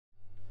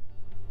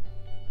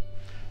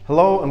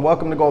Hello and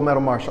welcome to Gold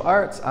Medal Martial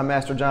Arts. I'm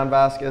Master John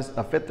Vasquez,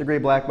 a 5th degree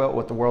black belt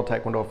with the World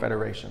Taekwondo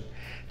Federation.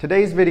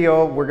 Today's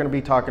video, we're going to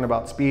be talking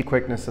about speed,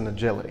 quickness, and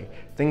agility.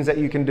 Things that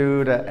you can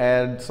do to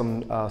add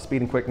some speed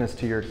and quickness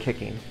to your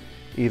kicking,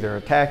 either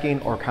attacking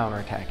or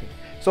counterattacking.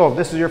 So if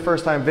this is your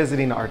first time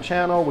visiting our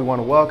channel, we want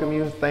to welcome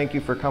you. Thank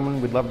you for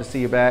coming. We'd love to see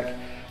you back.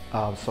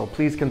 So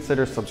please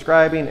consider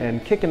subscribing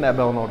and kicking that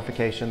bell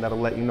notification. That'll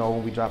let you know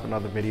when we drop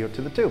another video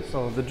to the tube.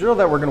 So the drill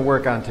that we're going to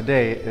work on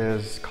today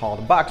is called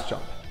a box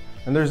jump.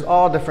 And there's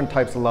all different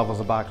types of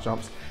levels of box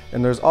jumps,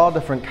 and there's all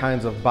different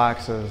kinds of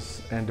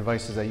boxes and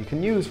devices that you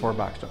can use for a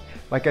box jump.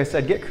 Like I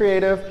said, get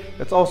creative.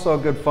 It's also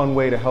a good fun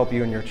way to help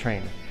you in your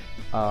training.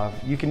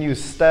 You can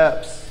use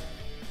steps,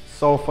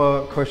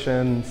 sofa,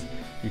 cushions.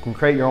 You can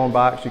create your own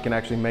box. You can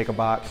actually make a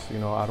box,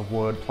 out of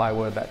wood,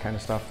 plywood, that kind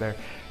of stuff there.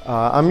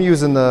 I'm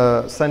using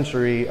the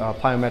Century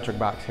plyometric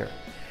box here.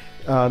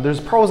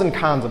 There's pros and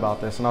cons about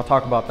this, and I'll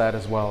talk about that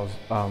as well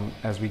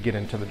as we get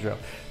into the drill.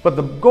 But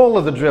the goal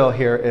of the drill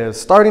here is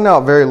starting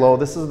out very low.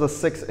 This is the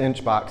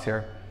 6-inch box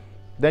here.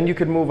 Then you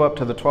could move up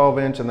to the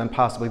 12-inch and then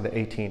possibly the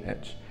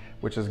 18-inch,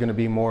 which is going to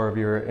be more of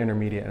your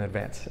intermediate and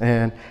advanced.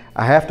 And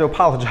I have to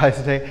apologize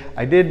today.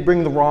 I did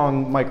bring the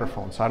wrong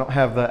microphone, so I don't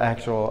have the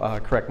actual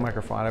correct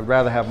microphone. I'd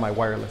rather have my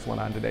wireless one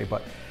on today,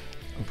 but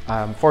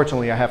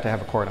unfortunately I have to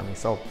have a cord on me,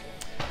 so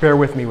bear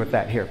with me with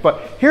that here.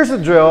 But here's the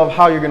drill of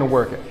how you're going to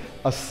work it.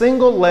 A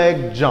single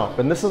leg jump,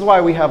 and this is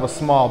why we have a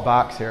small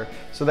box here,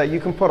 so that you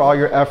can put all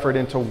your effort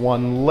into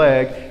one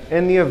leg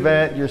in the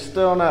event you're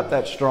still not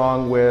that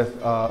strong with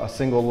a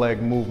single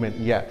leg movement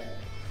yet.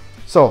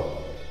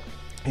 So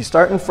you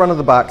start in front of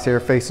the box here,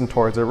 facing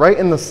towards it, right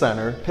in the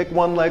center. Pick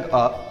one leg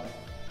up.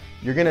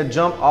 You're going to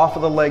jump off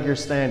of the leg you're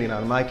standing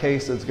on. In my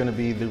case, it's going to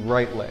be the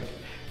right leg.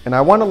 And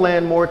I want to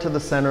land more to the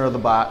center of the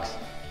box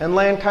and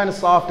land kind of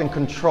soft and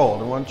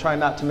controlled. I want to try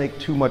not to make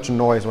too much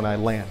noise when I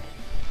land.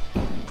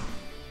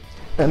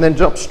 And then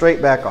jump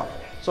straight back off.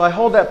 So I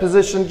hold that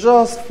position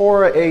just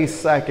for a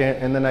second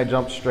and then I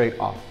jump straight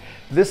off.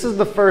 This is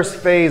the first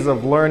phase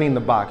of learning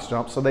the box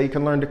jump so that you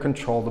can learn to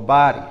control the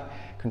body.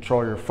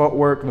 Control your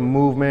footwork, the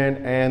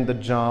movement, and the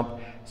jump.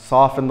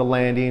 Soften the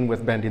landing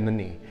with bending the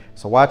knee.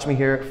 So watch me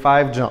here,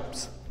 5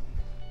 jumps.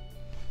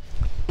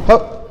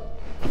 Hup.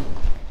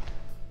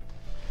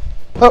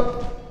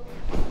 Hup.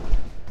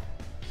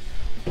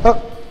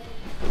 Hup.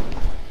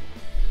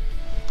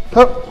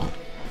 Hup.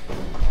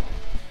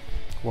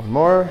 One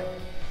more,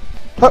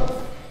 up,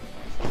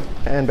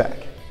 and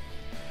back.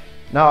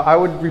 Now I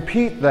would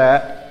repeat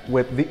that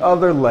with the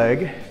other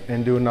leg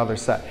and do another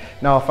set.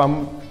 Now if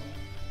I'm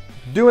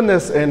doing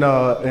this in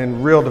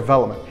real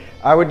development,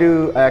 I would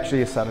do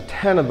actually a set of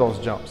 10 of those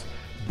jumps.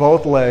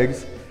 Both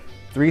legs,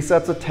 3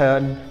 sets of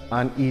 10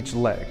 on each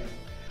leg.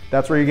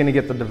 That's where you're gonna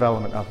get the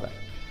development of that.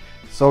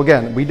 So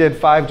again, we did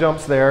 5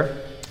 jumps there,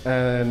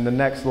 and the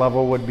next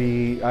level would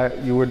be,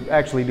 you would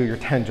actually do your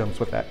 10 jumps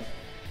with that.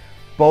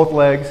 Both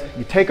legs,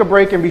 you take a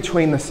break in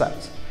between the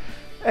sets.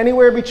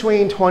 Anywhere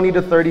between 20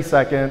 to 30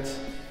 seconds.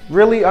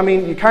 Really,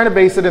 you kind of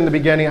base it in the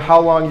beginning, how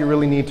long you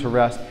really need to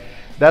rest.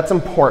 That's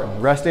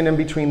important. Resting in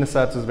between the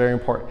sets is very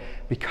important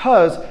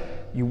because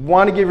you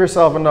want to give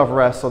yourself enough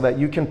rest so that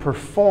you can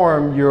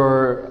perform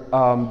your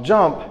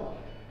jump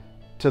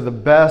to the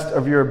best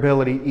of your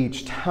ability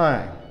each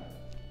time.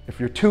 If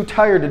you're too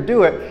tired to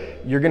do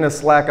it, you're going to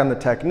slack on the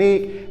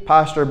technique,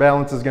 posture,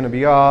 balance is going to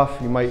be off,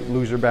 you might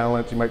lose your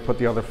balance, you might put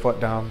the other foot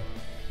down.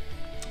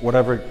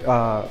 Whatever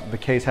the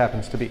case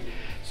happens to be.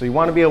 So you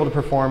want to be able to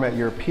perform at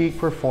your peak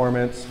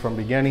performance from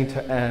beginning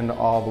to end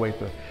all the way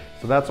through.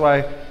 So that's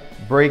why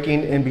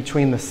breaking in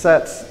between the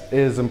sets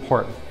is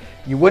important.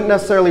 You wouldn't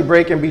necessarily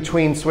break in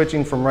between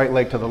switching from right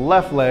leg to the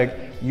left leg.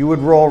 You would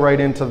roll right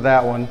into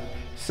that one.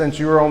 Since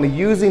you are only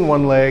using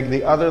one leg,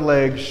 the other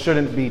leg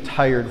shouldn't be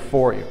tired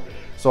for you.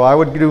 So I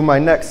would do my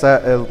next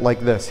set like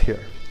this here.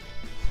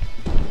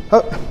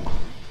 Hup,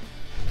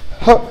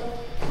 hup,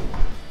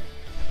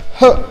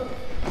 hup.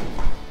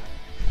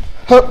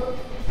 Hup,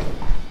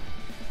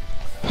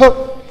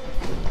 hup,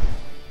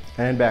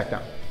 and back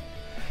down.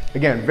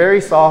 Again,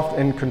 very soft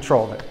and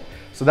controlled there.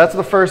 So that's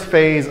the first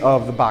phase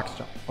of the box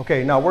jump.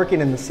 Okay, now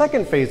working in the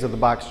second phase of the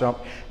box jump,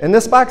 and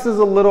this box is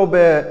a little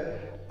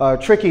bit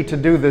tricky to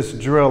do this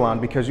drill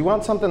on because you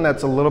want something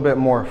that's a little bit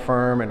more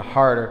firm and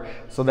harder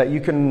so that you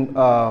can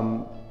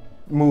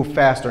move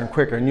faster and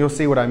quicker, and you'll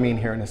see what I mean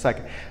here in a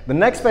second. The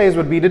next phase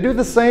would be to do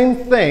the same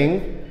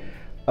thing,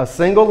 a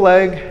single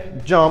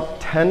leg jump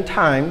 10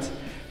 times,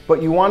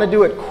 but you want to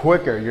do it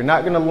quicker. You're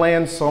not going to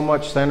land so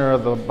much center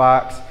of the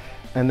box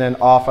and then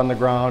off on the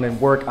ground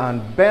and work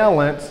on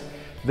balance.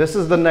 This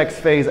is the next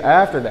phase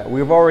after that.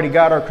 We've already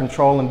got our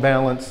control and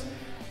balance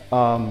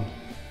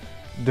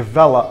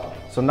developed.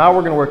 So now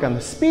we're going to work on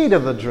the speed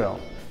of the drill.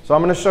 So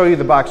I'm going to show you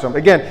the box jump.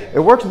 Again, it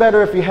works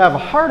better if you have a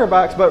harder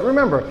box, but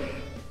remember,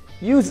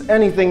 use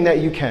anything that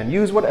you can.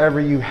 Use whatever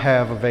you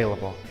have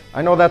available.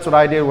 I know that's what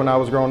I did when I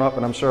was growing up,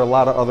 and I'm sure a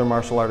lot of other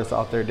martial artists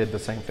out there did the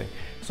same thing.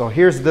 So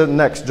here's the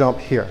next jump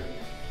here.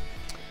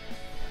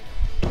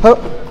 Hup,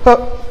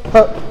 hup,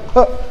 hup,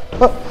 hup,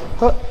 hup,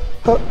 hup,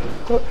 hup,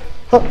 hup,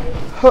 hup,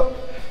 hup.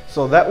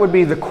 So that would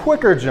be the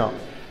quicker jump.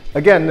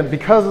 Again,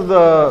 because of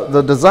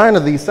the design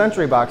of these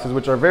Century boxes,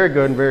 which are very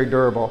good and very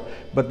durable,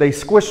 but they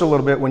squish a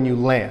little bit when you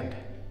land.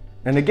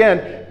 And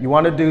again, you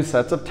want to do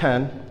sets of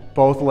 10,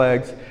 both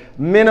legs,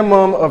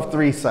 minimum of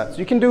 3 sets.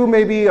 You can do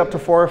maybe up to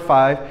 4 or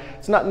 5.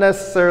 It's not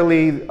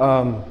necessarily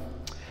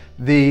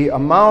the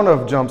amount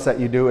of jumps that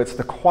you do, it's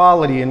the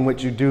quality in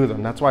which you do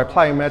them. That's why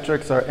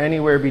plyometrics are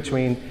anywhere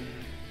between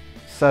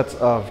sets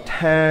of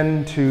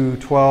 10 to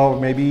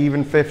 12, maybe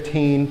even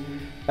 15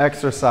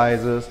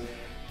 exercises,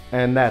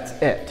 and that's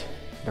it.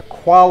 The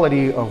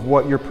quality of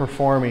what you're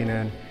performing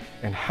in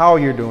and how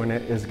you're doing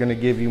it is going to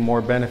give you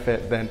more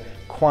benefit than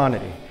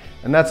quantity.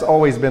 And that's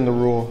always been the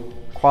rule,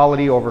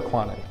 quality over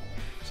quantity.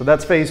 So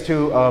that's phase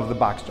 2 of the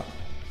box jump.